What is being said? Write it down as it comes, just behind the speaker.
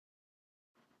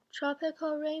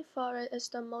Tropical rainforest is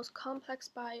the most complex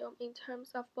biome in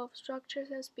terms of both structures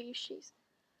and species.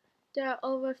 There are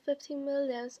over 50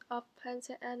 million of plants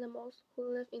and animals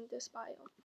who live in this biome.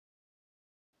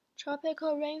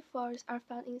 Tropical rainforests are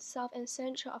found in South and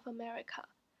Central of America,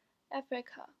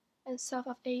 Africa, and South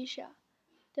of Asia.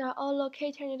 They are all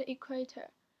located near the equator,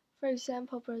 for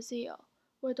example Brazil,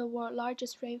 where the world's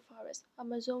largest rainforest,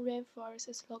 Amazon rainforest,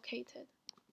 is located.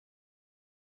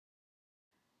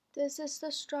 This is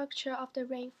the structure of the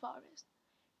rainforest.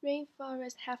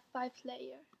 Rainforests have 5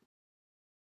 layers.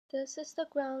 This is the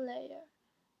ground layer.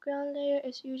 Ground layer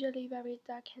is usually very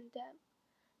dark and damp.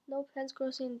 No plants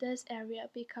grow in this area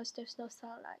because there's no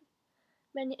sunlight.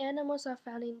 Many animals are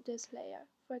found in this layer,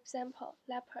 for example,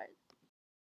 leopard.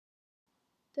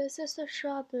 This is the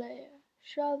shrub layer.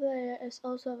 Shrub layer is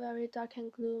also very dark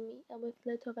and gloomy and with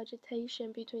little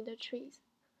vegetation between the trees.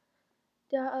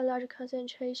 There are a large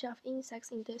concentration of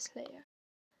insects in this layer.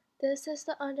 This is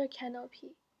the under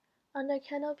canopy. Under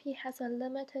canopy has a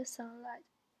limited sunlight.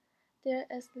 There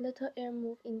is little air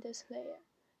move in this layer.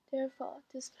 Therefore,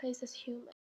 this place is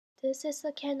humid. This is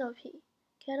the canopy.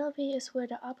 Canopy is where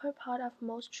the upper part of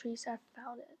most trees are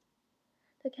founded.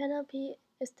 The canopy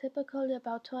is typically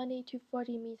about 20 to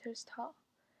 40 meters tall.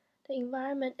 The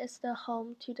environment is the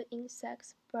home to the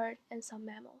insects, birds, and some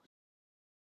mammals.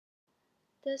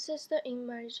 This is the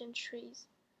emergent trees.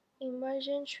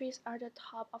 Emergent trees are the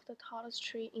top of the tallest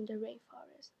tree in the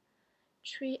rainforest.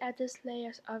 Trees at these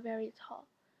layers are very tall,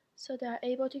 so they are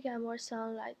able to get more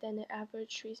sunlight than the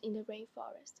average trees in the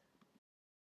rainforest.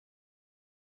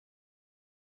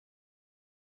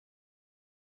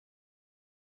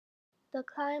 The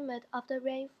climate of the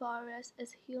rainforest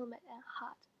is humid and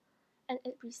hot, and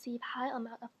it receives high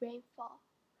amount of rainfall.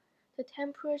 The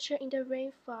temperature in the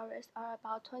rainforest are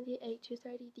about 28 to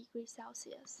 30 degrees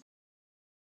Celsius.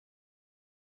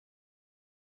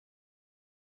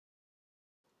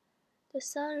 The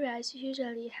sunrise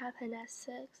usually happens at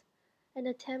 6, and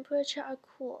the temperature are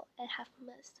cool and have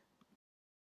mist.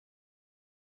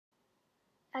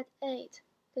 At 8,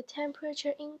 the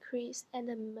temperature increases and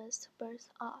the mist burns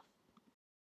off.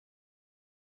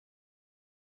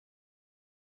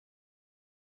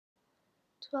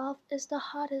 12 is the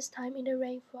hottest time in the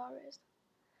rainforest,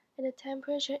 and the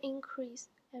temperature increases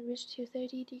and reaches to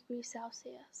 30 degrees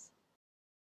Celsius.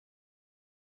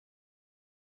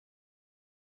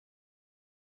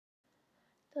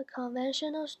 The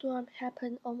conventional storm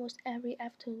happens almost every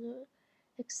afternoon,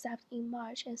 except in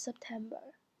March and September,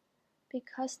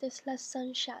 because there's less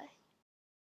sunshine.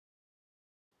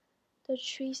 The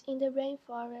trees in the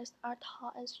rainforest are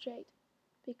tall and straight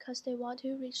because they want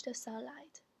to reach the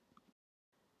sunlight.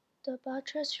 The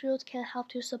buttress roots can help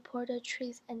to support the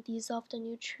trees and dissolve the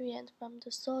nutrients from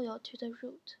the soil to the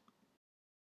root.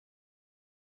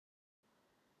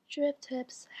 Drip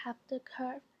tips have the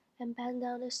curve and bend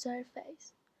down the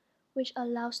surface, which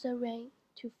allows the rain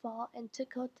to fall and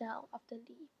trickle down off the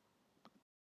leaf.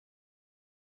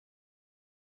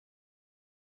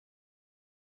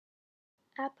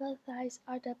 Apathites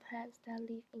are the plants that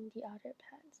live in the other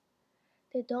plants.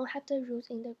 They don't have the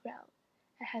roots in the ground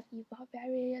and have evolved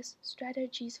various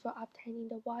strategies for obtaining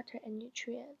the water and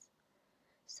nutrients.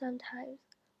 Sometimes,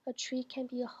 a tree can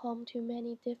be a home to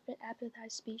many different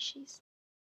apatite species.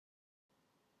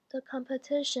 The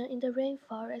competition in the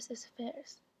rainforest is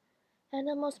fierce.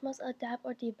 Animals must adapt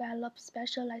or develop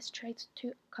specialized traits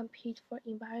to compete for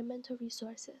environmental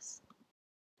resources.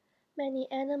 Many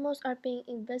animals are being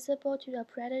invisible to the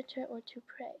predator or to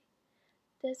prey.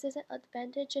 This is an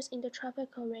advantage in the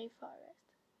tropical rainforest.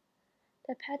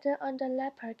 The pattern on the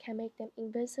leopard can make them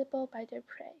invisible by their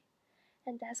prey,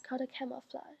 and that's called a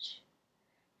camouflage.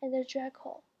 And the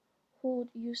jackal, who would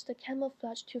use the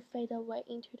camouflage to fade away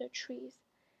into the trees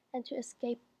and to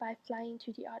escape by flying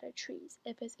to the other trees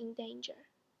if it's in danger.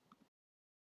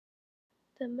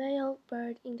 The male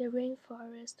bird in the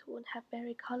rainforest would have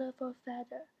very colorful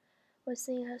feathers or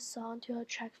sing a song to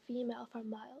attract female for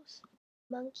miles.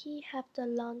 Monkeys have the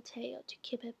long tail to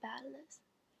keep it balanced,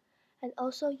 and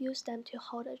also use them to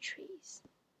hold the trees.